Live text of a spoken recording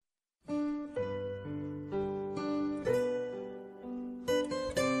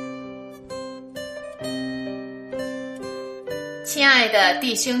亲爱的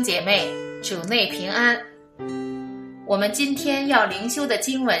弟兄姐妹，主内平安。我们今天要灵修的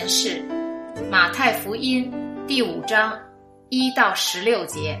经文是马太福音第5章1到16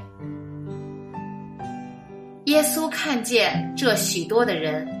节。耶稣看见这许多的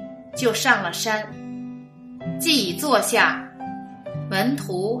人，就上了山，既已坐下，门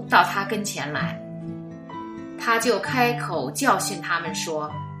徒到他跟前来，他就开口教训他们说：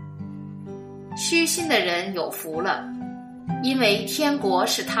虚心的人有福了，因为天国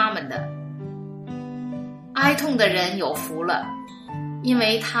是他们的；哀痛的人有福了，因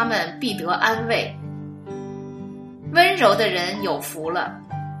为他们必得安慰；温柔的人有福了，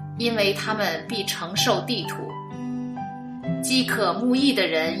因为他们必承受地土；饥渴慕义的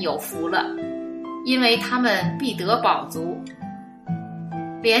人有福了，因为他们必得饱足；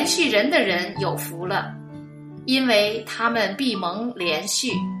连续人的人有福了，因为他们必蒙连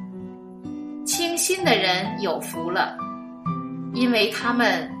续；清心的人有福了，因为他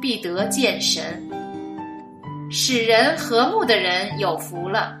们必得见神；使人和睦的人有福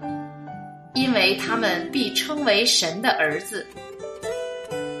了，因为他们必称为神的儿子；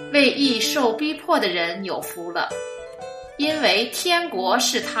为义受逼迫的人有福了，因为天国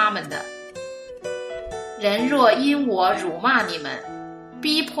是他们的。人若因我辱骂你们，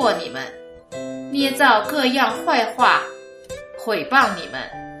逼迫你们，捏造各样坏话，毁谤你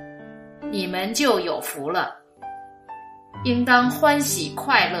们，你们就有福了，应当欢喜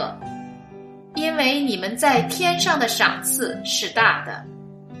快乐，因为你们在天上的赏赐是大的。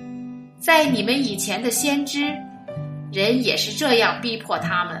在你们以前的先知，人也是这样逼迫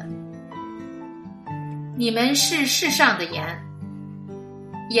他们。你们是世上的盐，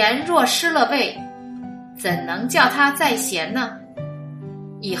盐若失了味，怎能叫它再咸呢？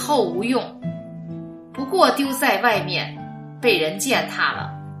以后无用，不过丢在外面，被人践踏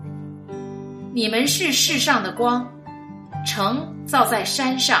了。你们是世上的光，城造在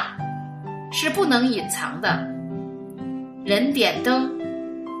山上，是不能隐藏的。人点灯，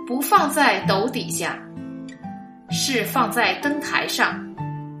不放在斗底下，是放在灯台上，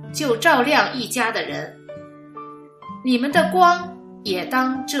就照亮一家的人。你们的光也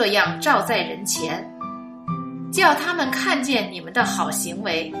当这样照在人前，叫他们看见你们的好行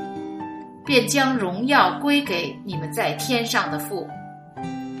为，便将荣耀归给你们在天上的父。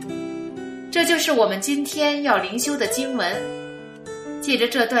这就是我们今天要灵修的经文。借着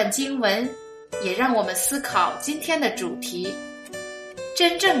这段经文，也让我们思考今天的主题：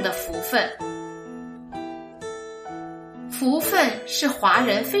真正的福分。福分是华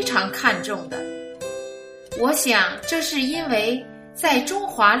人非常看重的，我想这是因为在中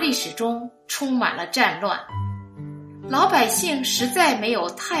华历史中充满了战乱，老百姓实在没有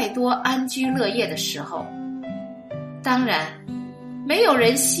太多安居乐业的时候。当然，没有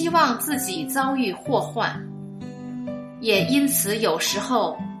人希望自己遭遇祸患，也因此有时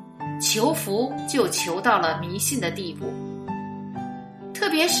候求福就求到了迷信的地步。特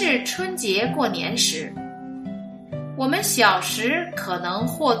别是春节过年时，我们小时可能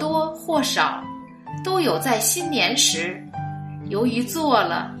或多或少都有在新年时由于做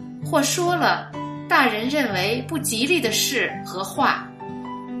了或说了大人认为不吉利的事和话，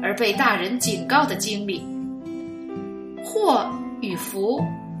而被大人警告的经历。祸与福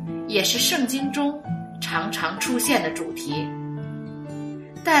也是圣经中常常出现的主题，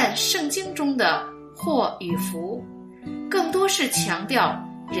但圣经中的祸与福更多是强调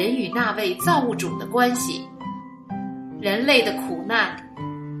人与那位造物主的关系。人类的苦难、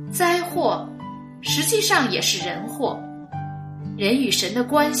灾祸实际上也是人祸，人与神的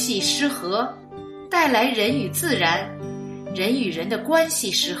关系失和，带来人与自然、人与人的关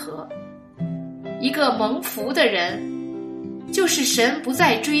系失和。一个蒙福的人，就是神不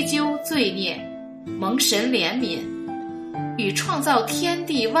再追究罪孽，蒙神怜悯，与创造天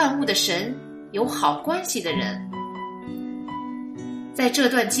地万物的神有好关系的人。在这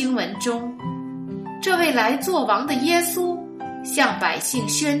段经文中，这位来做王的耶稣向百姓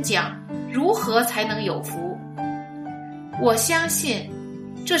宣讲如何才能有福。我相信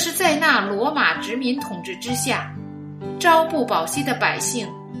这是在那罗马殖民统治之下朝不保夕的百姓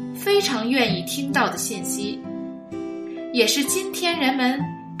非常愿意听到的信息，也是今天人们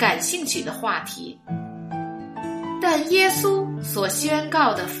感兴趣的话题。但耶稣所宣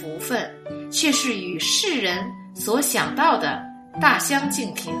告的福分却是与世人所想到的大相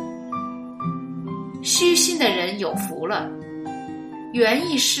径庭。虚心的人有福了，原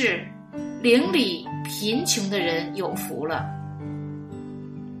意是邻里贫穷的人有福了。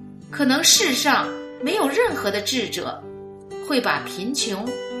可能世上没有任何的智者会把贫穷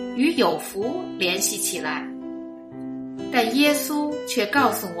与有福联系起来，但耶稣却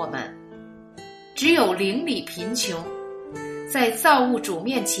告诉我们，只有邻里贫穷在造物主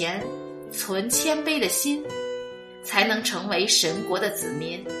面前存谦卑的心，才能成为神国的子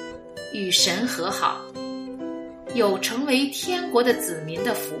民，与神和好，有成为天国的子民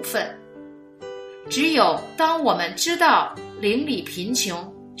的福分。只有当我们知道灵里贫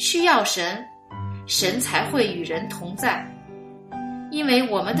穷，需要神，神才会与人同在。因为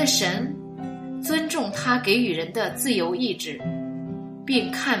我们的神尊重他给予人的自由意志，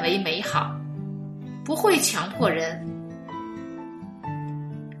并看为美好，不会强迫人。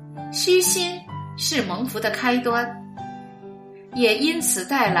虚心是蒙福的开端，也因此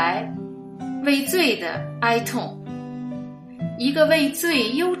带来为罪的哀痛。一个为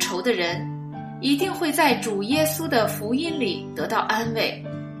罪忧愁的人，一定会在主耶稣的福音里得到安慰。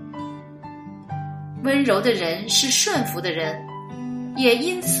温柔的人是顺服的人，也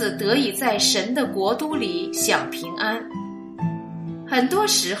因此得以在神的国度里享平安。很多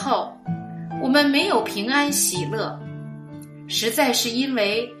时候，我们没有平安喜乐，实在是因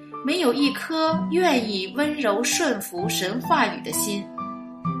为没有一颗愿意温柔顺服神话语的心。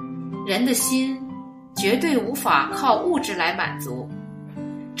人的心绝对无法靠物质来满足，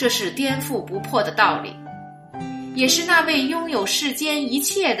这是颠覆不破的道理，也是那位拥有世间一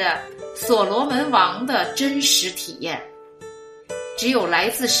切的所罗门王的真实体验。只有来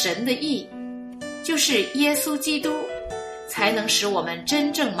自神的义，就是耶稣基督，才能使我们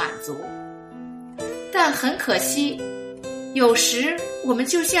真正满足。但很可惜，有时我们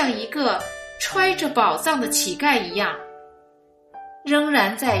就像一个揣着宝藏的乞丐一样，仍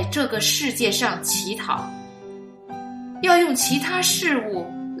然在这个世界上乞讨，要用其他事物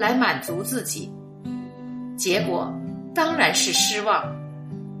来满足自己，结果当然是失望。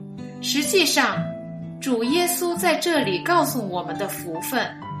实际上，主耶稣在这里告诉我们的福分，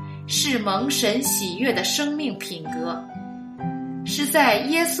是蒙神喜悦的生命品格，是在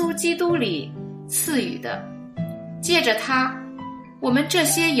耶稣基督里赐予的。借着他，我们这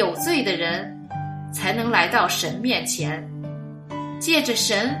些有罪的人才能来到神面前。借着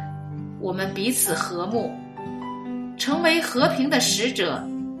神，我们彼此和睦，成为和平的使者。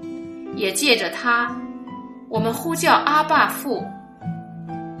也借着他，我们呼叫阿爸父，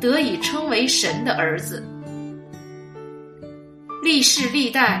得以称为神的儿子。历世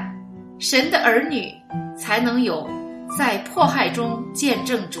历代，神的儿女才能有在迫害中见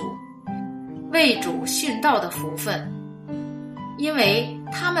证主，为主殉道的福分，因为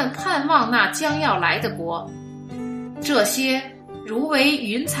他们盼望那将要来的国。这些如为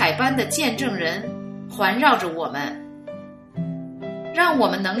云彩般的见证人环绕着我们，让我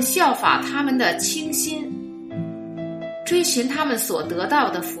们能效法他们的清心，追寻他们所得到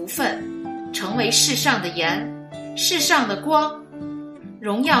的福分，成为世上的盐，世上的光，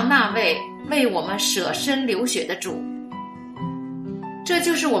荣耀那位为我们舍身流血的主。这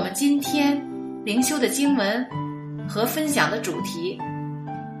就是我们今天灵修的经文和分享的主题。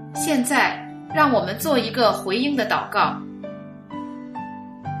现在让我们做一个回应的祷告。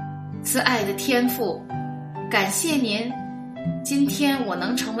慈爱的天父，感谢您，今天我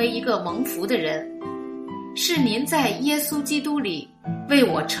能成为一个蒙福的人，是您在耶稣基督里为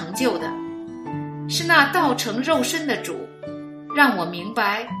我成就的，是那道成肉身的主让我明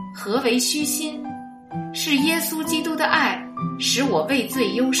白何为虚心，是耶稣基督的爱使我畏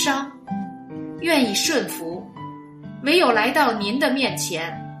罪忧伤，愿意顺服，唯有来到您的面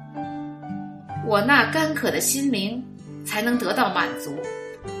前，我那干渴的心灵才能得到满足。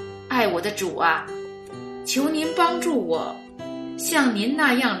爱我的主啊，求您帮助我，像您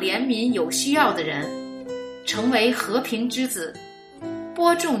那样怜悯有需要的人，成为和平之子，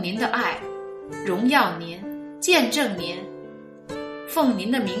播种您的爱，荣耀您，见证您。奉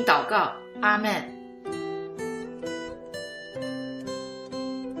您的名祷告，阿们。